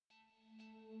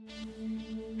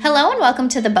Hello and welcome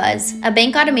to The Buzz, a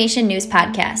bank automation news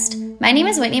podcast. My name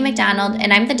is Whitney McDonald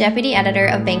and I'm the deputy editor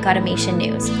of Bank Automation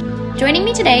News. Joining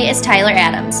me today is Tyler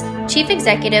Adams, Chief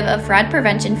Executive of fraud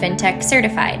prevention fintech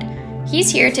Certified.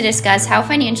 He's here to discuss how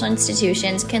financial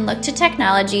institutions can look to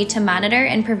technology to monitor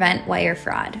and prevent wire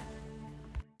fraud.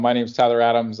 My name is Tyler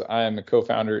Adams. I am the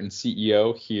co-founder and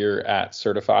CEO here at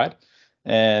Certified.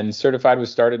 And Certified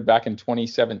was started back in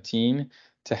 2017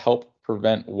 to help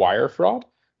prevent wire fraud.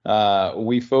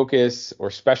 We focus or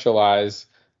specialize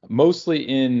mostly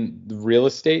in the real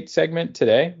estate segment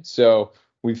today. So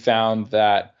we found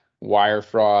that wire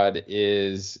fraud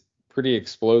is pretty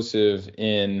explosive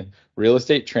in real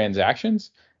estate transactions.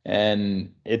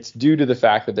 And it's due to the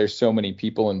fact that there's so many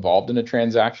people involved in a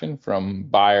transaction, from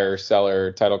buyer,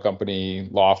 seller, title company,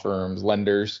 law firms,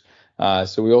 lenders.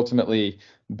 So we ultimately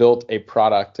built a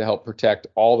product to help protect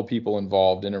all the people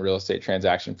involved in a real estate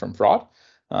transaction from fraud.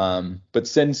 But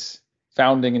since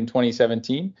founding in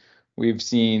 2017, we've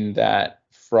seen that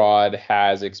fraud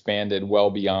has expanded well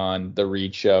beyond the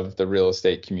reach of the real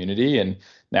estate community. And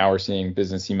now we're seeing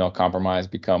business email compromise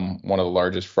become one of the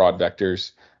largest fraud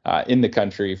vectors in the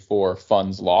country for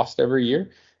funds lost every year.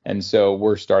 And so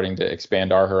we're starting to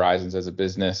expand our horizons as a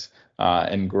business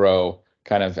and grow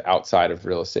kind of outside of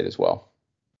real estate as well.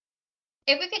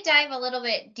 If we could dive a little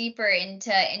bit deeper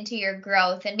into your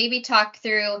growth and maybe talk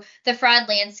through the fraud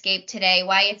landscape today,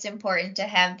 why it's important to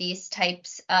have these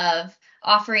types of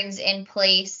offerings in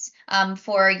place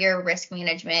for your risk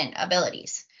management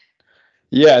abilities.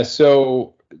 Yeah,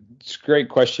 so it's a great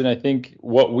question. I think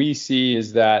what we see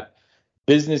is that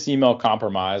business email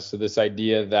compromise, so this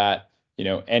idea that,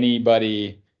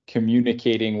 anybody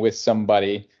communicating with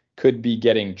somebody could be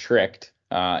getting tricked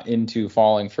into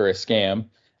falling for a scam,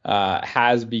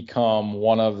 has become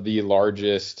one of the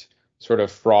largest sort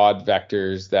of fraud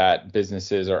vectors that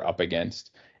businesses are up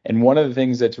against. And one of the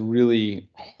things that's really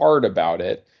hard about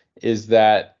it is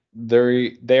that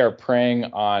they are preying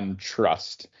on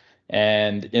trust.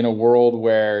 And in a world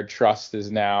where trust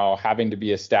is now having to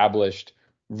be established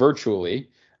virtually,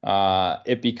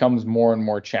 it becomes more and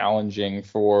more challenging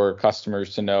for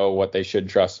customers to know what they should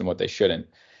trust and what they shouldn't.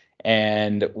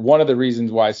 And one of the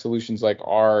reasons why solutions like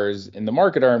ours in the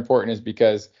market are important is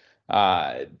because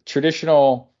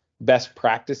traditional best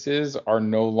practices are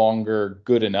no longer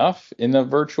good enough in the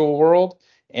virtual world.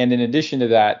 And in addition to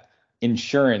that,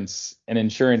 insurance and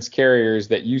insurance carriers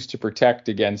that used to protect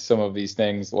against some of these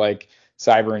things like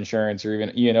cyber insurance or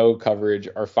even E&O coverage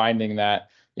are finding that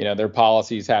their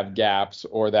policies have gaps,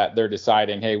 or that they're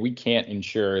deciding, hey, we can't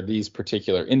insure these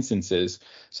particular instances.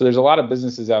 So there's a lot of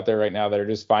businesses out there right now that are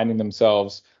just finding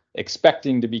themselves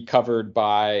expecting to be covered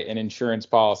by an insurance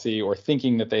policy or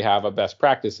thinking that they have a best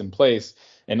practice in place,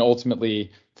 and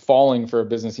ultimately falling for a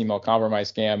business email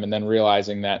compromise scam and then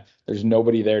realizing that there's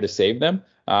nobody there to save them,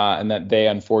 and that they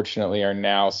unfortunately are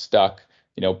now stuck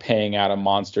paying out a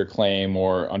monster claim.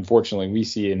 Or unfortunately, we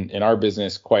see in our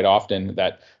business quite often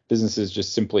that businesses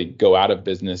just simply go out of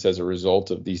business as a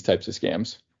result of these types of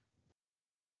scams.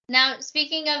 Now,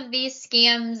 speaking of these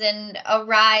scams and a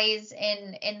rise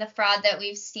in the fraud that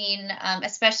we've seen,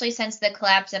 especially since the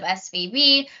collapse of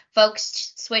SVB,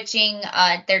 folks switching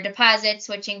their deposits,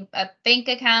 switching bank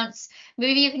accounts,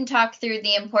 maybe you can talk through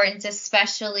the importance,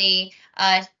 especially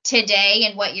today,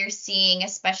 and what you're seeing,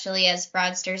 especially as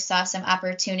fraudsters saw some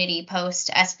opportunity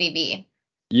post SVB.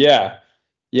 Yeah.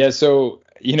 So,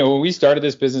 when we started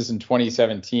this business in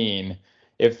 2017,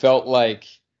 it felt like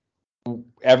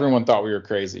everyone thought we were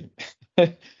crazy.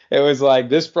 It was like,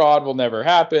 this fraud will never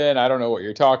happen. I don't know what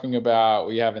you're talking about.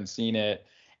 We haven't seen it.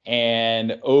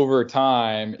 And over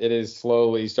time, it has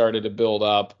slowly started to build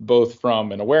up, both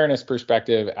from an awareness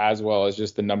perspective as well as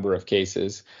just the number of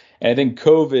cases. And I think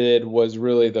COVID was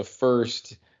really the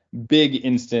first big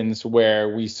instance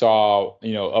where we saw,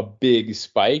 a big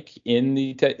spike in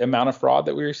the amount of fraud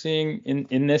that we were seeing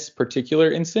in this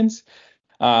particular instance.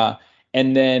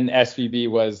 And then SVB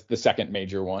was the second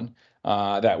major one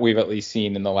that we've at least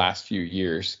seen in the last few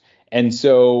years. And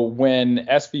so when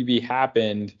SVB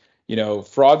happened,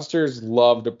 fraudsters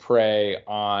love to prey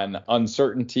on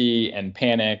uncertainty and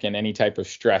panic and any type of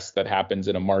stress that happens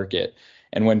in a market.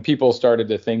 And when people started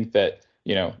to think that,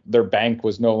 their bank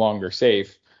was no longer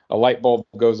safe, a light bulb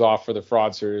goes off for the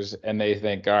fraudsters and they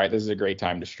think, all right, this is a great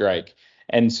time to strike.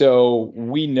 And so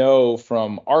we know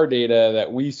from our data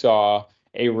that we saw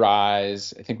a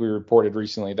rise. I think we reported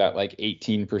recently that like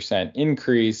 18%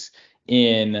 increase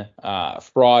in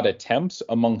fraud attempts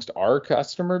amongst our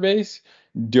customer base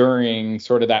during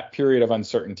sort of that period of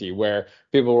uncertainty where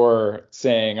people were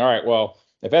saying, all right, well,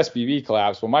 if SVB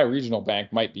collapsed, well, my regional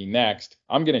bank might be next.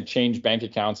 I'm going to change bank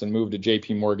accounts and move to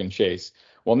JP Morgan Chase.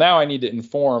 Well, now I need to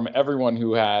inform everyone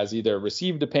who has either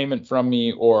received a payment from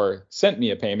me or sent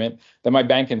me a payment that my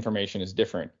bank information is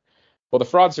different. Well, the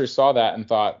fraudsters saw that and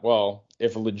thought, well,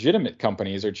 if legitimate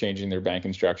companies are changing their bank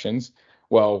instructions,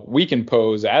 well, we can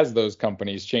pose as those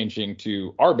companies changing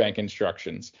to our bank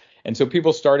instructions. And so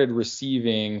people started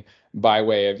receiving by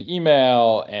way of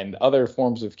email and other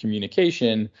forms of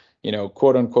communication,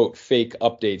 quote unquote, fake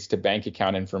updates to bank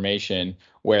account information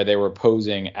where they were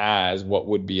posing as what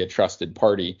would be a trusted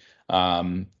party.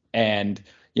 And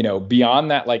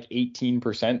beyond that, like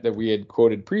 18% that we had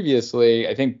quoted previously,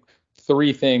 I think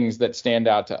three things that stand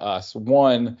out to us.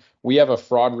 One, we have a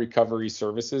fraud recovery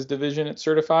services division at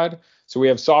Certified. So we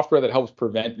have software that helps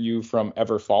prevent you from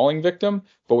ever falling victim,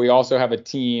 but we also have a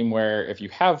team where if you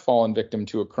have fallen victim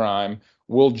to a crime,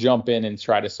 we'll jump in and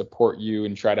try to support you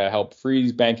and try to help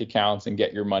freeze bank accounts and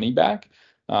get your money back.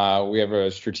 We have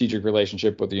a strategic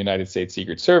relationship with the United States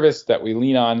Secret Service that we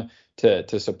lean on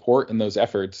to support in those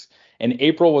efforts. And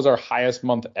April was our highest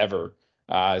month ever.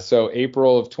 So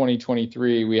April of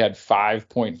 2023, we had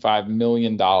 $5.5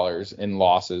 million in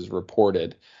losses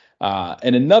reported.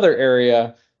 And another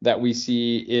area that we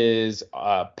see is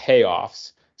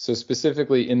payoffs. So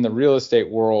specifically in the real estate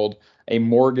world, a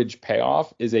mortgage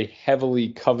payoff is a heavily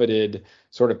coveted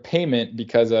sort of payment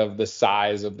because of the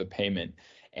size of the payment.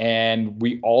 And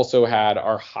we also had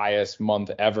our highest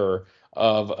month ever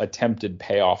of attempted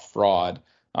payoff fraud,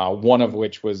 one of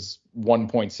which was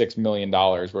 $1.6 million,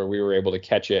 where we were able to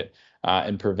catch it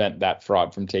and prevent that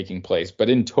fraud from taking place. But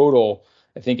in total,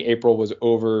 I think April was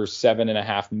over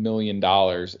 $7.5 million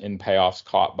in payoffs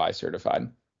caught by Certified.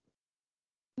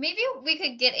 Maybe we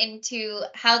could get into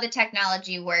how the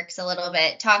technology works a little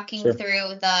bit, talking Sure.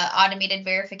 through the automated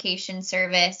verification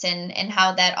service and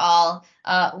how that all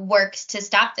works to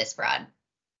stop this fraud.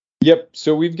 Yep.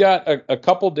 So we've got a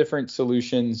couple different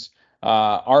solutions.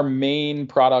 Our main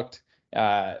product,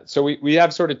 so we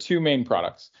have sort of two main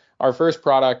products. Our first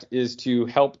product is to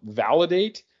help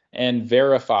validate and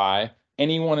verify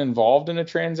anyone involved in a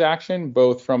transaction,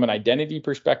 both from an identity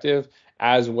perspective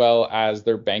as well as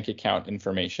their bank account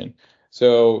information.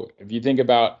 So if you think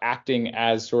about acting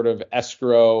as sort of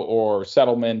escrow or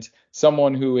settlement,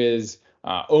 someone who is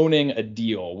owning a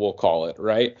deal, we'll call it,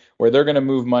 right? Where they're going to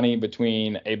move money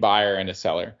between a buyer and a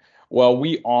seller. Well,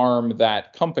 we arm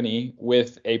that company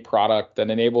with a product that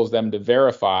enables them to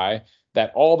verify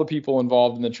that all the people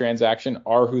involved in the transaction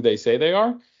are who they say they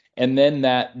are, and then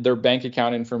that their bank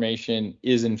account information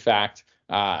is in fact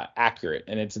accurate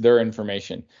and it's their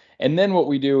information. And then what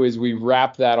we do is we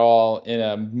wrap that all in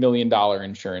 $1 million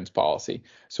insurance policy.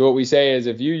 So what we say is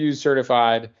if you use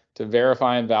Certified to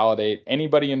verify and validate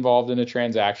anybody involved in a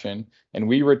transaction, and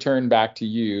we return back to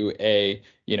you a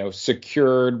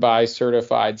secured by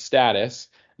Certified status,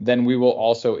 then we will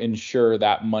also insure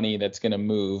that money that's going to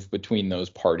move between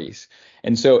those parties.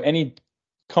 And so any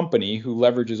company who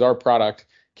leverages our product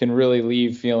can really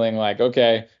leave feeling like,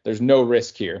 okay, there's no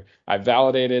risk here. I've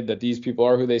validated that these people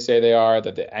are who they say they are,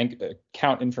 that the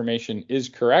account information is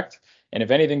correct. And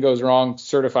if anything goes wrong,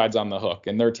 Certified's on the hook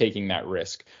and they're taking that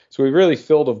risk. So we really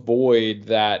filled a void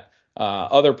that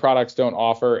other products don't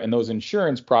offer, and those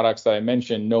insurance products that I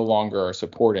mentioned no longer are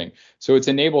supporting. So it's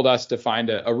enabled us to find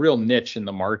a real niche in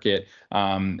the market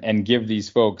and give these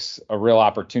folks a real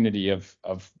opportunity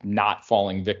of not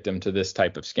falling victim to this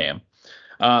type of scam.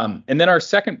 And then our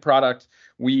second product,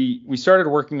 we started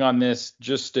working on this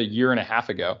just a year and a half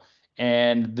ago.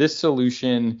 And this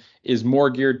solution is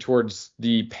more geared towards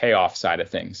the payoff side of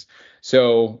things.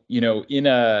 So,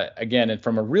 again,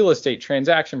 from a real estate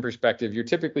transaction perspective, you're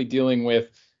typically dealing with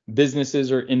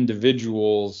businesses or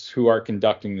individuals who are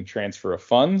conducting the transfer of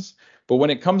funds. But when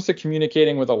it comes to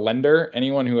communicating with a lender,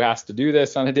 anyone who has to do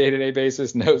this on a day-to-day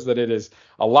basis knows that it is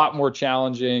a lot more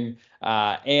challenging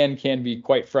and can be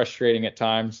quite frustrating at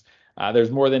times.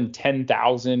 There's more than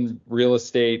 10,000 real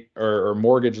estate or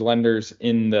mortgage lenders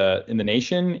in the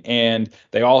nation, and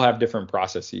they all have different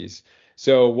processes.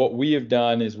 So what we have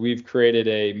done is we've created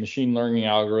a machine learning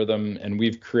algorithm, and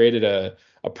we've created a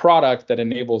product that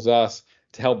enables us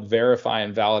to help verify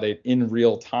and validate in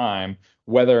real time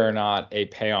whether or not a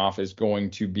payoff is going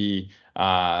to be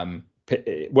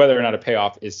whether or not a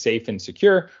payoff is safe and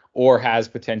secure or has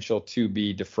potential to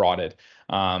be defrauded.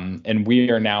 And we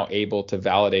are now able to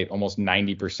validate almost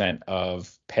 90%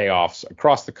 of payoffs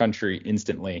across the country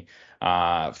instantly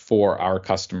for our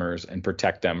customers and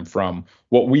protect them from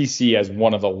what we see as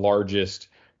one of the largest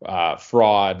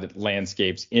fraud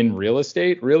landscapes in real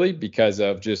estate, really, because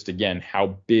of just, again,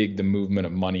 how big the movement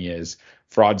of money is.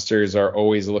 Fraudsters are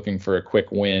always looking for a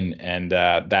quick win, and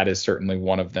that is certainly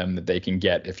one of them that they can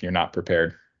get if you're not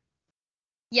prepared.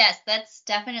 Yes, that's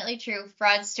definitely true.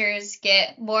 Fraudsters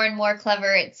get more and more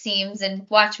clever, it seems, and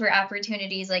watch for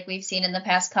opportunities like we've seen in the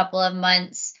past couple of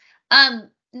months. Um,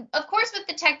 of course, with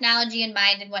the technology in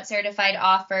mind and what Certified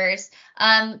offers.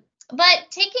 But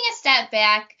taking a step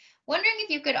back, wondering if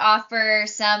you could offer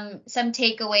some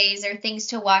takeaways or things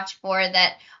to watch for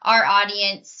that our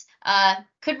audience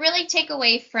could really take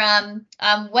away from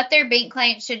what their bank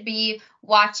client should be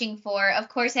watching for. Of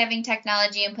course, having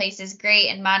technology in place is great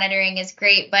and monitoring is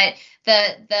great, but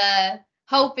the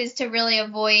hope is to really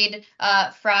avoid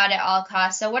fraud at all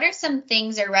costs. So, what are some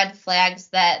things or red flags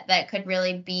that could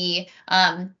really be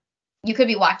you could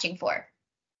be watching for?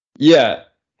 Yeah,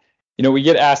 we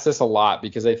get asked this a lot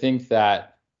because I think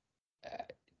that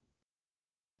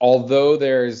although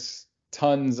there's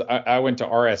tons, I went to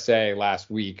RSA last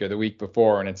week or the week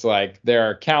before, and it's like there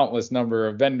are countless number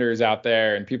of vendors out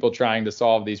there and people trying to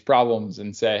solve these problems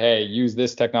and say, hey, use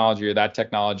this technology or that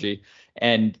technology.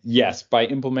 And yes, by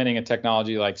implementing a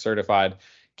technology like Certified,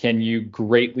 can you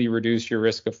greatly reduce your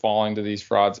risk of falling to these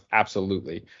frauds?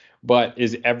 Absolutely. But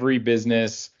is every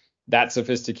business that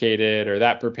sophisticated or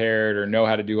that prepared or know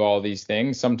how to do all these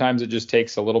things? Sometimes it just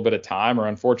takes a little bit of time, or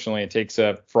unfortunately, it takes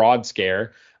a fraud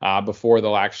scare before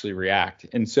they'll actually react.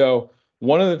 And so,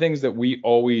 one of the things that we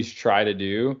always try to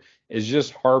do is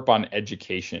just harp on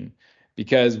education.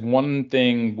 Because one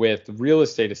thing with real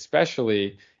estate,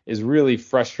 especially, is really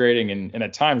frustrating and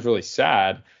at times really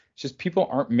sad. It's just people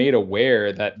aren't made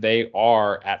aware that they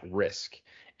are at risk.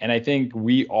 And I think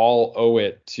we all owe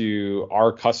it to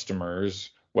our customers,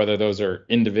 whether those are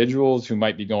individuals who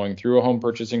might be going through a home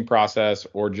purchasing process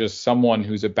or just someone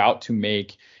who's about to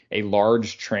make a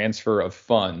large transfer of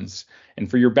funds. And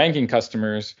for your banking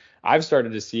customers, I've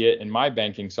started to see it in my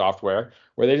banking software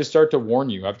where they just start to warn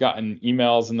you. I've gotten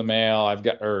emails in the mail. I've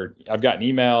gotten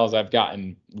emails. I've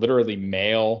gotten literally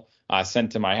mail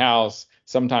sent to my house.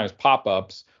 Sometimes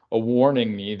pop-ups,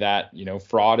 warning me that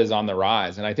fraud is on the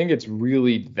rise. And I think it's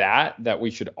really that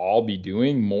we should all be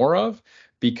doing more of,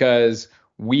 because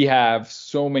we have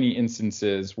so many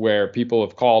instances where people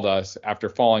have called us after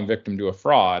falling victim to a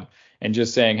fraud and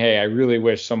just saying, hey, I really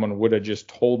wish someone would have just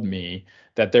told me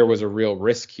that there was a real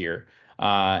risk here.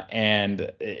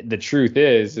 And the truth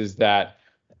is that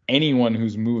anyone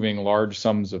who's moving large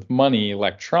sums of money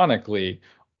electronically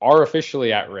are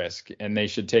officially at risk, and they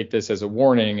should take this as a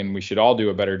warning, and we should all do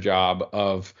a better job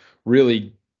of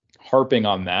really harping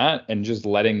on that and just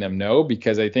letting them know,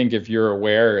 because I think if you're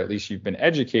aware, or at least you've been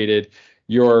educated,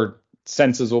 your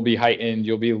senses will be heightened.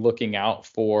 You'll be looking out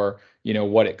for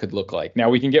what it could look like. Now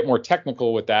we can get more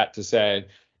technical with that to say,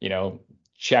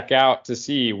 check out to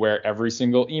see where every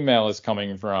single email is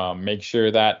coming from. Make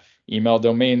sure that email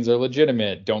domains are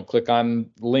legitimate. Don't click on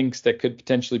links that could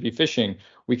potentially be phishing.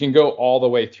 We can go all the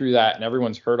way through that, and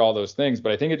everyone's heard all those things,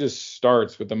 but I think it just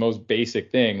starts with the most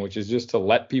basic thing, which is just to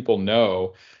let people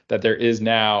know that there is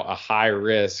now a high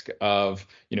risk of,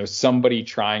 somebody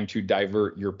trying to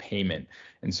divert your payment.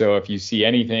 And so if you see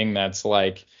anything that's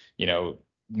like,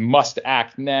 must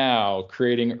act now,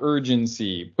 creating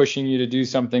urgency, pushing you to do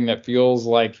something that feels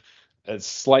like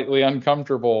slightly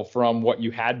uncomfortable from what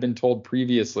you had been told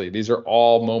previously. These are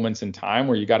all moments in time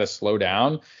where you got to slow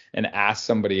down and ask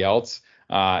somebody else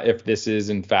if this is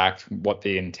in fact what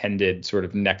the intended sort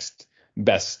of next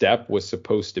best step was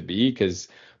supposed to be, because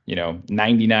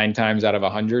 99 times out of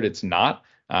 100 it's not.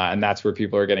 And that's where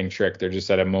people are getting tricked. They're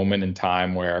just at a moment in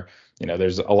time where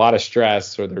there's a lot of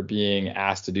stress, or they're being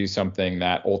asked to do something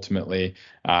that ultimately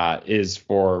is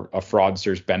for a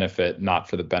fraudster's benefit, not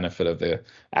for the benefit of the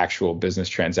actual business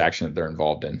transaction that they're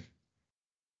involved in.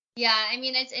 Yeah, I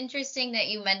mean, it's interesting that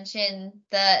you mentioned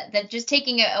the just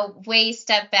taking a way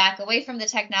step back away from the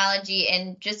technology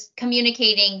and just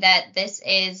communicating that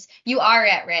you are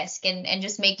at risk, and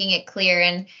just making it clear,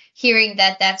 and hearing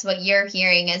that that's what you're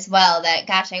hearing as well, that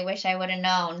gosh, I wish I would have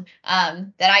known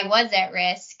that I was at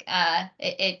risk.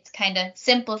 It kind of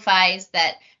simplifies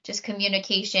that just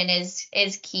communication is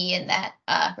key in that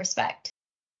respect.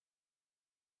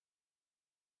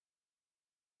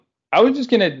 I was just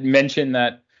going to mention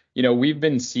that, we've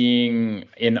been seeing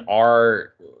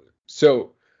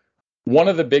so one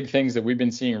of the big things that we've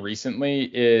been seeing recently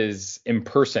is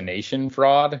impersonation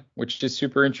fraud, which is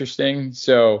super interesting.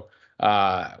 So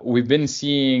we've been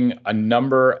seeing a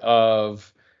number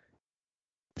of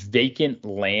vacant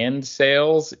land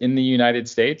sales in the United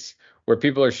States where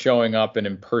people are showing up and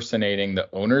impersonating the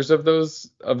owners of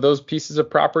those pieces of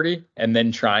property and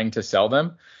then trying to sell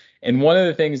them. And one of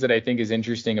the things that I think is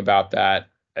interesting about that,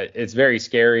 it's very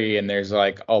scary, and there's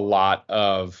like a lot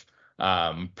of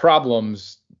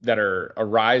problems that are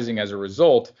arising as a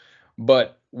result.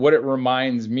 But what it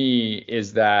reminds me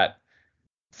is that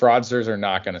fraudsters are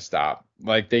not going to stop.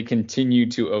 Like, they continue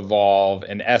to evolve,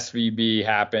 and SVB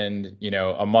happened,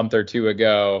 a month or two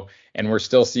ago, and we're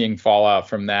still seeing fallout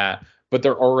from that, but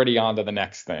they're already on to the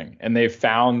next thing. And they've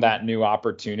found that new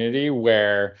opportunity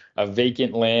where a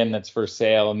vacant land that's for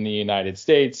sale in the United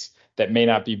States that may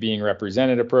not be being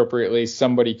represented appropriately,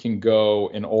 somebody can go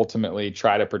and ultimately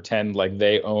try to pretend like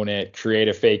they own it, create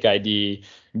a fake ID,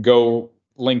 go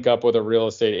link up with a real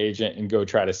estate agent and go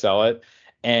try to sell it.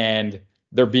 And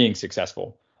they're being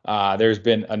successful. There's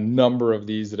been a number of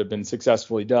these that have been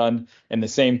successfully done, and the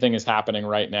same thing is happening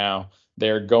right now.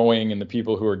 They're going, and the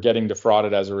people who are getting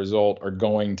defrauded as a result are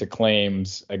going to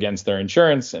claims against their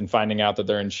insurance and finding out that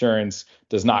their insurance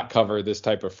does not cover this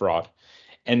type of fraud.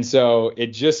 And so it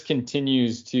just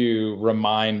continues to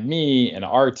remind me and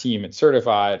our team at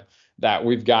Certified that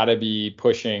we've got to be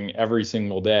pushing every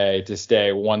single day to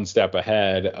stay one step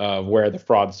ahead of where the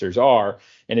fraudsters are.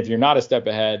 And if you're not a step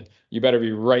ahead, you better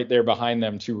be right there behind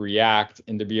them to react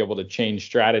and to be able to change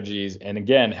strategies and,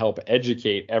 again, help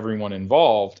educate everyone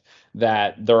involved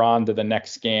that they're on to the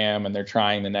next scam and they're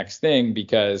trying the next thing,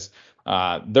 because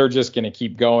they're just going to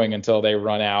keep going until they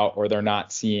run out or they're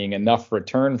not seeing enough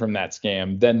return from that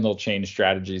scam. Then they'll change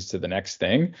strategies to the next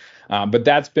thing. But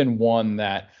that's been one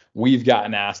that we've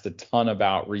gotten asked a ton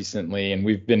about recently, and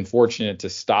we've been fortunate to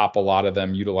stop a lot of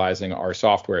them utilizing our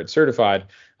software at Certified.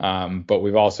 But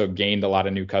we've also gained a lot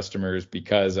of new customers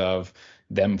because of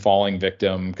them falling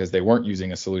victim because they weren't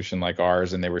using a solution like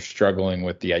ours and they were struggling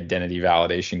with the identity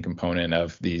validation component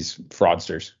of these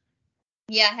fraudsters.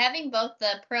 Yeah, having both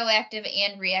the proactive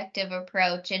and reactive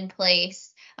approach in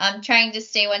place, trying to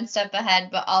stay one step ahead,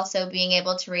 but also being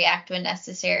able to react when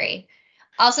necessary.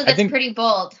 Also, that's pretty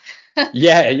bold.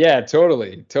 Yeah,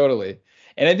 totally.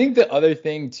 And I think the other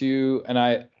thing too, and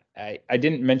I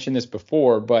didn't mention this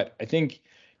before, but I think,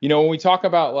 when we talk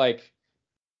about like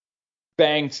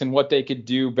banks and what they could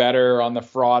do better on the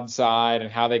fraud side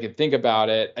and how they could think about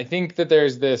it, I think that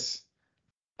there's this,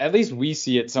 at least we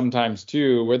see it sometimes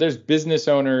too, where there's business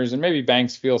owners, and maybe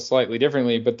banks feel slightly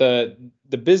differently, but the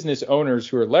business owners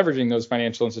who are leveraging those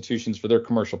financial institutions for their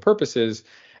commercial purposes,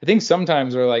 I think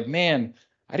sometimes are like, man,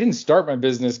 I didn't start my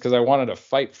business because I wanted to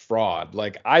fight fraud.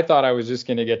 Like, I thought I was just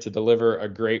going to get to deliver a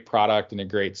great product and a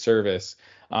great service.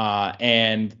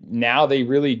 And now they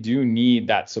really do need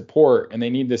that support, and they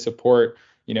need the support,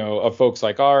 of folks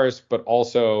like ours, but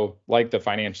also like the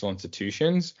financial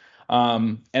institutions.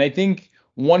 And I think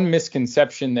one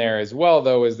misconception there as well,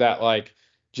 though, is that like,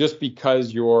 just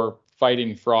because you're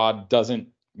fighting fraud doesn't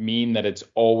mean that it's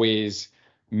always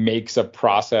makes a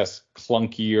process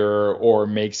clunkier or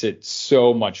makes it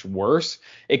so much worse.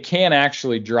 It can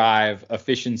actually drive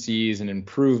efficiencies and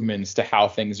improvements to how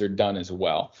things are done as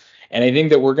well. And I think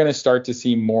that we're going to start to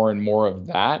see more and more of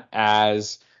that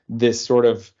as this sort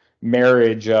of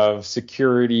marriage of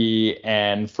security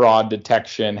and fraud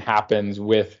detection happens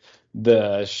with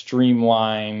the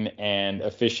streamline and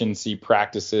efficiency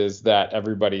practices that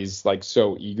everybody's like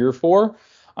so eager for.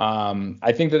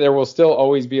 I think that there will still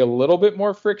always be a little bit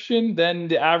more friction than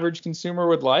the average consumer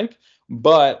would like,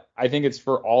 but I think it's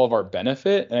for all of our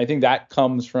benefit. And I think that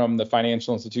comes from the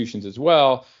financial institutions as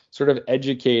well, sort of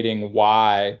educating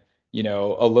why,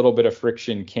 a little bit of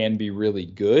friction can be really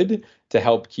good to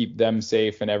help keep them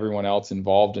safe and everyone else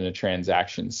involved in a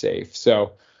transaction safe.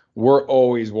 So we're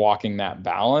always walking that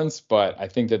balance, but I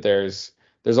think that there's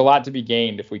a lot to be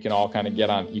gained if we can all kind of get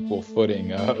on equal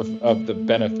footing of the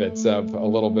benefits of a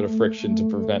little bit of friction to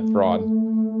prevent fraud.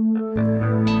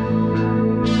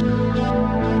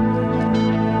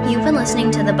 You've been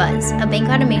listening to The Buzz, a Bank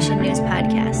Automation News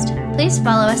podcast. Please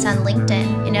follow us on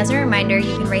LinkedIn, and as a reminder,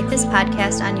 you can rate this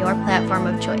podcast on your platform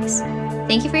of choice.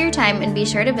 Thank you for your time, and be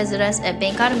sure to visit us at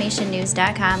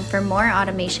bankautomationnews.com for more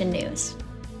automation news.